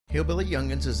Hillbilly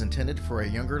Youngins is intended for a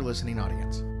younger listening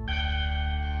audience.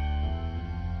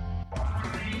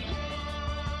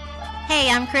 Hey,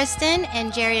 I'm Kristen,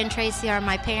 and Jerry and Tracy are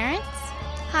my parents.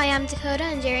 Hi, I'm Dakota,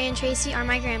 and Jerry and Tracy are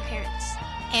my grandparents.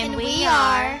 And we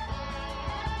are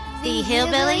the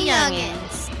Hillbilly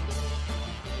Youngins.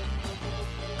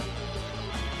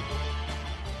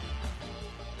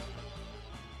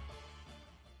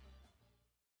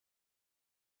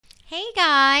 Hey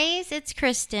guys, it's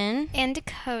Kristen. And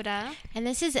Dakota. And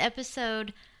this is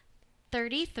episode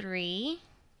 33.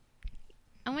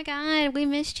 Oh my god, we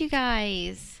missed you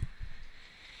guys.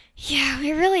 Yeah,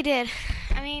 we really did.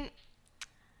 I mean,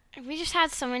 we just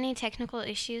had so many technical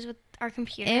issues with our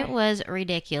computer. It was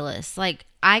ridiculous. Like,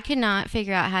 I could not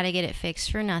figure out how to get it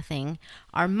fixed for nothing.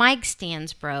 Our mic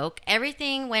stands broke.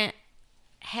 Everything went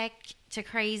heck to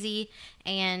crazy,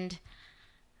 and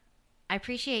I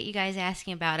appreciate you guys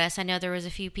asking about us. I know there was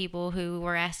a few people who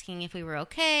were asking if we were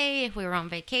okay, if we were on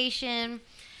vacation,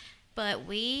 but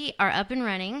we are up and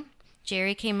running.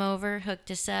 Jerry came over, hooked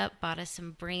us up, bought us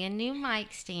some brand new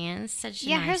mic stands. Such a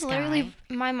nice hers guy. literally,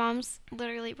 my mom's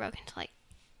literally broke into like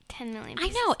 10 million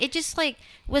pieces. I know. It just like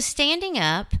was standing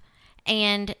up,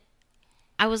 and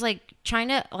I was like trying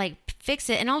to like fix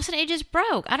it, and all of a sudden it just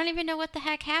broke. I don't even know what the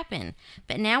heck happened.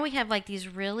 But now we have like these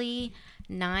really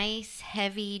nice,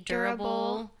 heavy,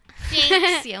 durable.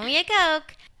 Thanks. You owe me a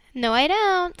Coke. No, I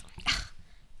don't.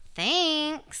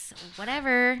 Thanks.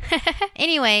 Whatever.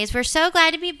 Anyways, we're so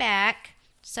glad to be back.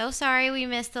 So sorry we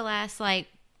missed the last like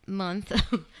month,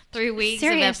 3 weeks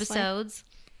Seriously. of episodes.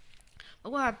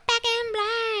 But we're back in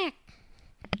black.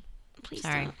 Please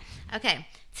Sorry. don't. Okay.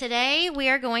 Today we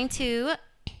are going to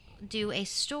do a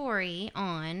story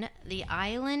on the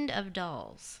Island of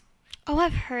Dolls. Oh,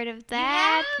 I've heard of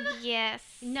that. Yeah? Yes.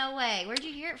 No way. Where'd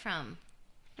you hear it from?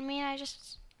 I mean, I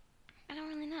don't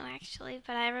really know, actually,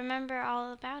 but I remember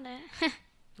all about it.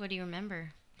 What do you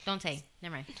remember? Don't say.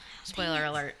 Never mind. Spoiler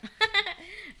alert.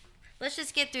 Let's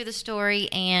just get through the story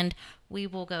and we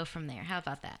will go from there. How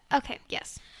about that? Okay,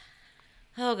 yes.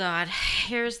 Oh, God.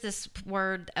 Here's this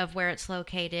word of where it's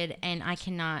located, and I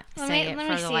cannot say it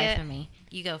for the life of me.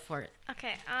 You go for it.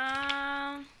 Okay,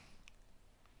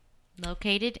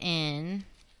 Located in...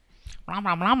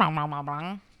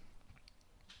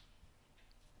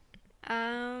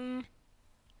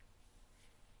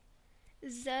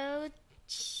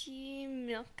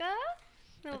 Xochimilco?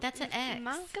 No, But that's an X.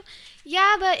 Milka?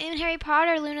 Yeah, but in Harry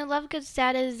Potter, Luna Lovegood's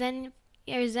dad is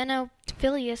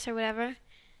Xenophilius or whatever.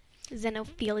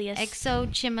 Xenophilius.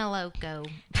 Xochimilco.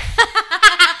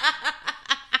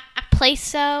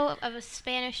 Pleso of a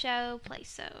Spanish show.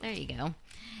 Pleso. There you go.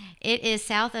 It is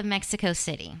south of Mexico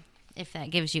City, if that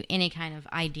gives you any kind of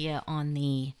idea on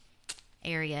the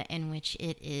area in which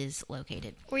it is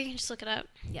located. Or you can just look it up.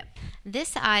 Yep.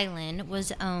 This island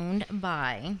was owned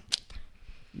by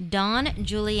Don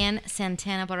Julian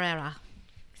Santana Barrera.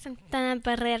 Santana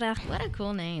Barrera. What a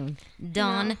cool name.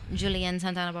 Don Julian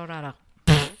Santana Barrera.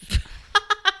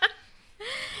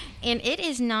 And it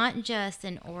is not just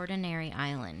an ordinary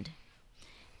island.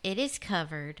 It is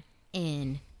covered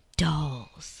in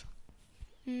dolls.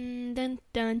 Dun,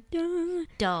 dun, dun.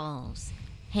 Dolls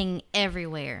hang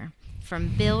everywhere. From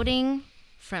building,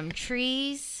 from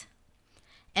trees.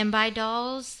 And by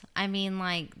dolls, I mean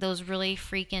like those really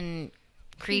freaking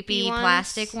creepy ones.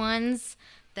 plastic ones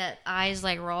that eyes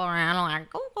like roll around like,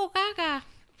 oh, gaga.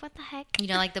 What the heck? You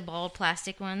know, like the bald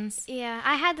plastic ones? Yeah,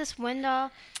 I had this one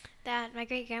doll that my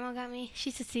great grandma got me.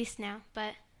 She's deceased now,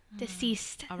 but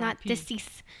deceased, not R.I.P.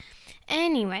 deceased.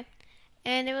 Anyway,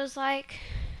 and it was like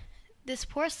this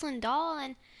porcelain doll,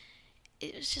 and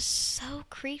it was just so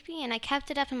creepy, and I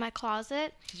kept it up in my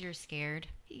closet. Because you're scared.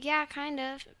 Yeah, kind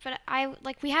of. But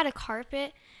we had a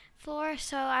carpet floor,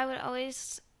 so I would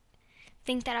always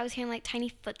think that I was hearing like tiny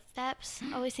footsteps.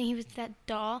 Always think he was that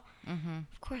doll. Mm-hmm.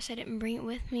 Of course, I didn't bring it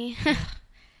with me.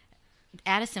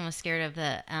 Addison was scared of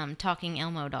the talking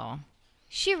Elmo doll.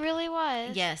 She really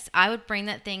was. Yes, I would bring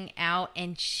that thing out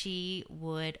and she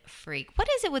would freak. What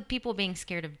is it with people being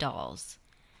scared of dolls?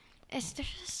 They're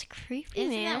just creepy,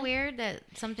 Isn't man. that weird that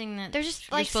something that They're just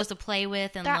you're like supposed to play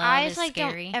with and their love eyes is like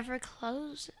scary? don't ever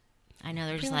close. I know,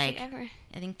 they're just Pretty much, like, ever.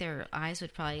 I think their eyes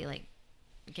would probably like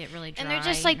get really dry. And they're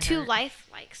just like too hurt.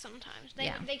 lifelike sometimes.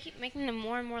 Yeah. They keep making them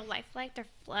more and more lifelike. Their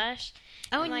flesh.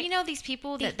 Oh, and like, you know these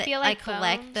people they that feel I like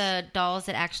collect bones. the dolls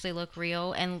that actually look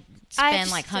real and I spend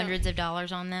just like don't- hundreds of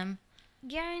dollars on them?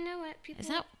 Yeah, I know it. People. Is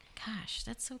that... Gosh,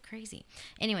 that's so crazy.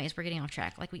 Anyways, we're getting off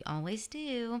track like we always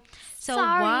do. So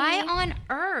Sorry. why on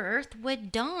earth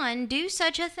would Don do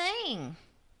such a thing?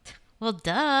 Well,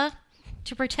 duh.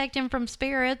 To protect him from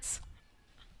spirits.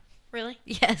 Really?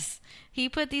 Yes. He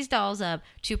put these dolls up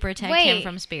to protect him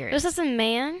from spirits. Was this a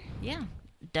man? Yeah.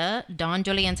 Duh. Don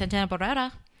Julian Santana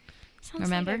Barrera. Sounds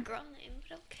Remember? like a girl name,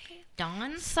 but okay.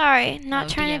 Don? Sorry, not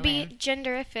trying to be D-O-N.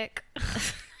 genderific.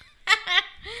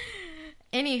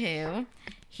 Anywho,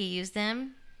 he used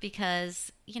them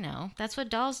because, that's what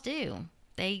dolls do.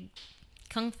 They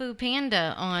Kung Fu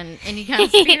Panda on any kind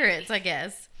of spirits, I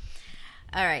guess.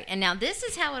 All right. And now this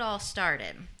is how it all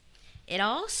started. It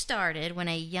all started when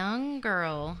a young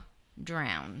girl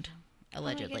drowned,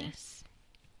 allegedly.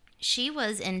 She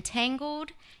was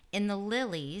entangled in the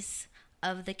lilies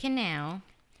of the canal,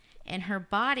 and her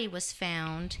body was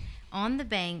found on the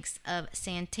banks of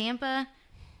Santampa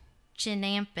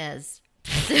Chinampas.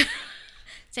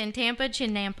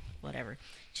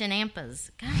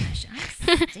 Chinampas. Gosh, I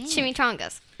stink.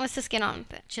 Chimichangas. Let's just get on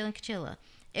with it. Chilla.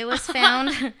 It was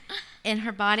found, and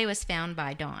her body was found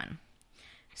by Don.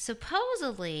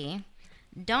 Supposedly,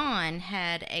 Don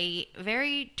had a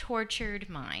very tortured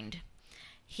mind.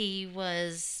 He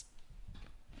was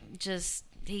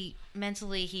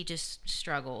mentally just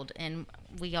struggled, and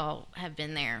we all have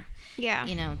been there. Yeah.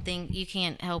 You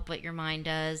can't help what your mind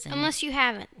does. And unless you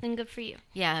haven't, then good for you.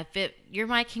 yeah, your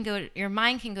mind can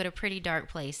go to pretty dark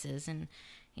places, and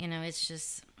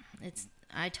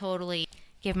I totally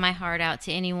give my heart out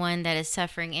to anyone that is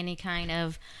suffering any kind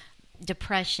of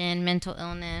depression, mental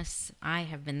illness. I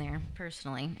have been there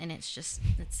personally, and it's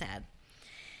sad.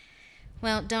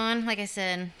 Well, Don, like I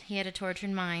said, he had a tortured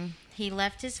mind. He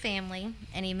left his family,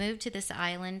 and he moved to this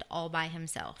island all by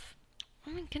himself.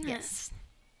 Oh my goodness. Yes.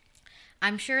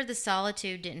 I'm sure the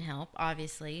solitude didn't help,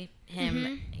 obviously.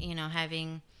 Him,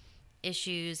 having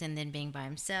issues and then being by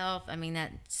himself. I mean,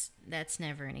 that's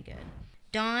never any good.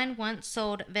 Don once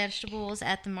sold vegetables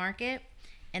at the market,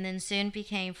 and then soon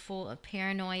became full of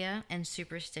paranoia and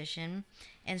superstition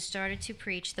and started to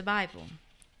preach the Bible.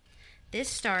 This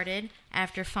started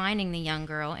after finding the young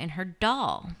girl and her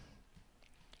doll.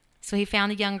 So he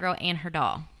found the young girl and her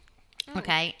doll. Oh.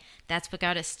 Okay, that's what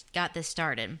got this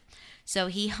started. So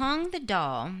he hung the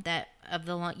doll of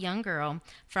the young girl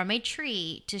from a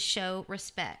tree to show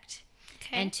respect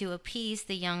and to appease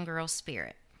the young girl's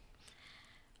spirit.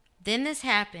 Then this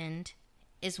happened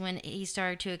is when he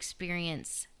started to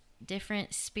experience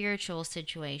different spiritual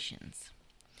situations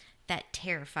that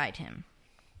terrified him.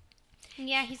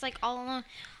 Yeah, he's like all alone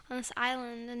on this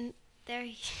island, and there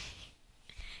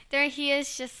he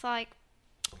is, just like,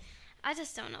 I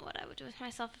just don't know what I would do with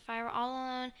myself if I were all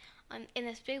alone in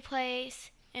this big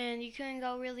place, and you couldn't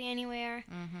go really anywhere,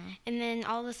 and then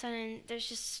all of a sudden there's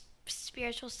just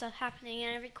spiritual stuff happening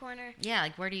in every corner. Yeah,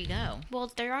 like where do you go?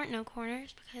 Well, there aren't no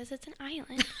corners because it's an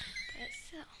island, but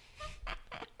still.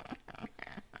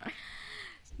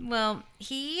 Well,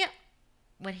 he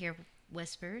would hear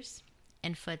whispers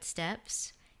and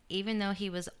footsteps, even though he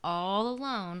was all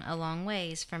alone a long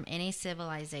ways from any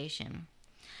civilization.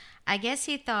 I guess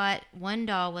he thought one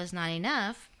doll was not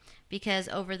enough, because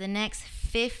over the next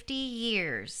 50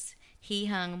 years, he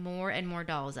hung more and more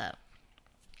dolls up.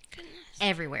 Goodness.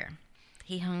 Everywhere.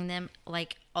 He hung them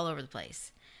like all over the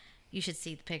place. You should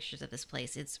see the pictures of this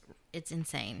place. It's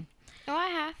insane. Oh, I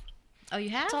have. Oh, you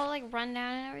have? It's all like run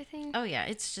down and everything. Oh, yeah.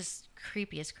 It's just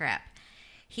creepy as crap.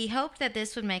 He hoped that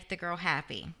this would make the girl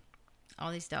happy.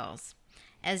 All these dolls.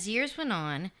 As years went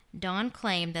on, Don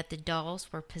claimed that the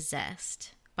dolls were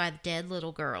possessed by dead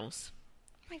little girls.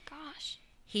 Oh my gosh.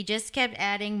 He just kept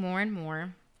adding more and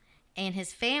more, and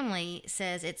his family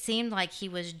says it seemed like he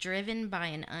was driven by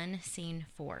an unseen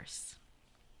force.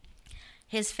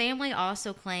 His family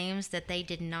also claims that they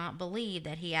did not believe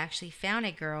that he actually found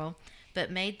a girl,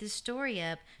 but made the story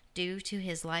up due to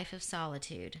his life of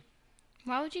solitude.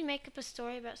 Why would you make up a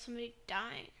story about somebody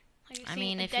dying? Like, I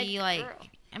mean, if he I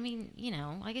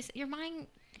guess your mind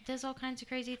does all kinds of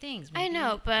crazy things. I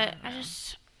know, but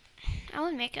I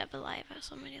wouldn't make up a lie about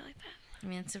somebody like that. I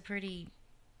mean, it's a pretty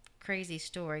crazy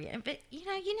story. But, you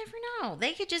never know.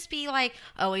 They could just be like,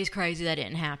 oh, he's crazy, that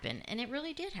didn't happen. And it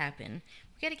really did happen.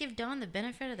 We got to give Don the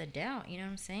benefit of the doubt, you know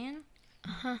what I'm saying?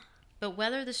 Uh-huh. But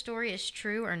whether the story is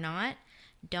true or not,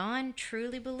 Don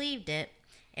truly believed it,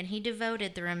 and he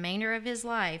devoted the remainder of his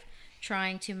life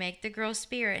trying to make the girl's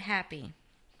spirit happy.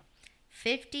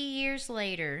 50 years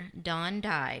later, Don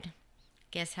died.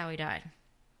 Guess how he died?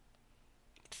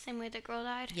 The same way the girl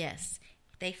died? Yes.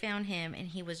 They found him, and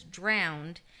he was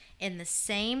drowned in the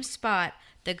same spot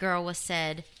the girl was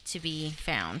said to be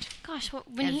found. Gosh,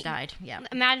 when he died, yeah.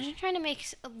 Imagine trying to make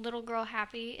a little girl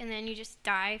happy, and then you just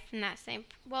die from that same...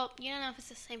 Well, you don't know if it's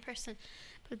the same person,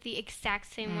 but the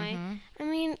exact same way. I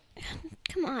mean,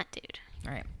 come on, dude.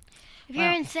 Right. If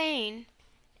you're insane,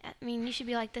 I mean, you should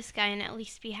be like this guy and at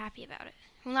least be happy about it.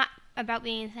 Well, not about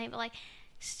being insane, but like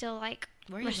still like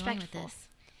Where are you going respectful. with this?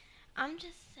 I'm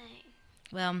just saying.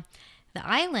 Well, the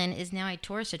island is now a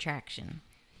tourist attraction.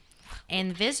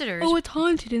 And visitors it's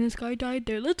haunted and this guy died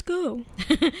there. Let's go.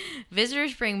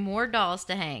 visitors bring more dolls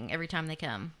to hang every time they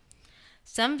come.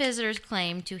 Some visitors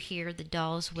claim to hear the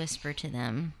dolls whisper to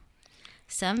them.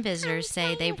 Some visitors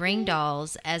say they bring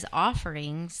dolls as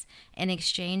offerings in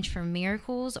exchange for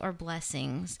miracles or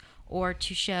blessings, or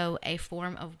to show a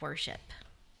form of worship.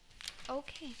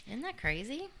 Okay. Isn't that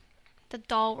crazy? The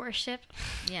doll worship.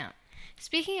 Yeah.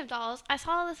 Speaking of dolls, I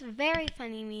saw this very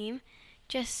funny meme,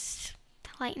 just to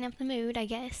lighten up the mood, I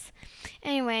guess.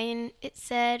 Anyway, and it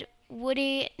said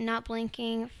Woody not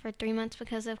blinking for 3 months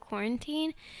because of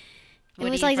quarantine. It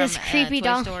Woody was like this from, creepy Toy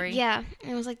doll. Story? Yeah,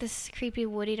 it was like this creepy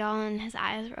Woody doll, and his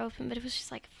eyes were open, but it was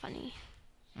just like funny.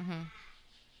 Mm-hmm.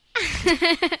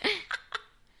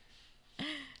 Is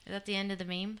that the end of the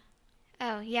meme?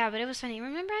 Oh yeah, but it was funny.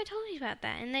 Remember I told you about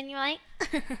that, and then you're like,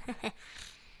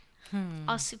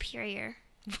 all superior.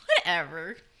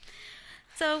 Whatever.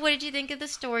 So, what did you think of the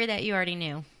story that you already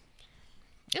knew?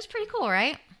 It was pretty cool,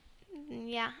 right?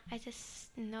 Yeah, I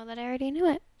just know that I already knew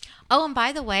it. Oh, and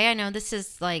by the way, I know this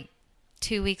is like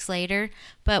 2 weeks later,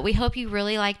 but we hope you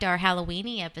really liked our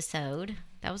Halloweeny episode.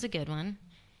 That was a good one.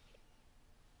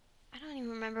 I don't even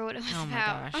remember what it was Oh my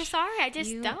about. gosh. I'm sorry, I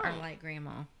just You don't. are like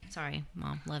Grandma. Sorry,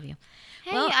 Mom. Love you.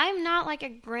 Hey, Well- I'm not like a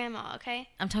grandma, okay?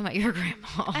 I'm talking about your grandma.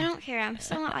 I don't care. I'm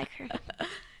still not like her.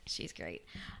 She's great.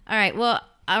 All right. Well,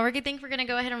 I think we're going to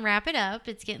go ahead and wrap it up.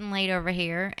 It's getting late over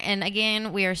here. And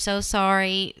again, we are so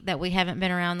sorry that we haven't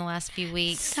been around the last few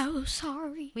weeks. So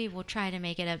sorry. We will try to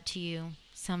make it up to you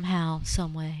somehow,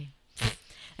 some way.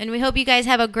 And we hope you guys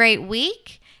have a great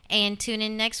week. And tune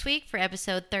in next week for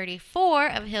episode 34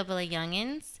 of Hillbilly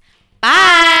Youngins.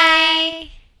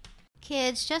 Bye!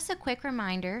 Kids, just a quick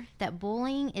reminder that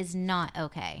bullying is not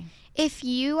okay. If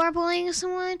you are bullying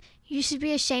someone, you should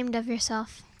be ashamed of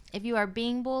yourself. If you are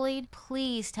being bullied,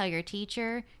 please tell your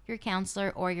teacher, your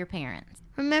counselor, or your parents.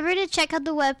 Remember to check out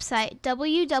the website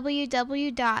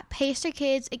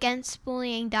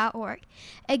www.pacerkidsagainstbullying.org.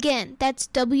 Again, that's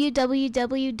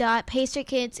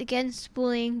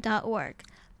www.pacerkidsagainstbullying.org.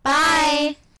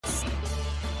 Bye!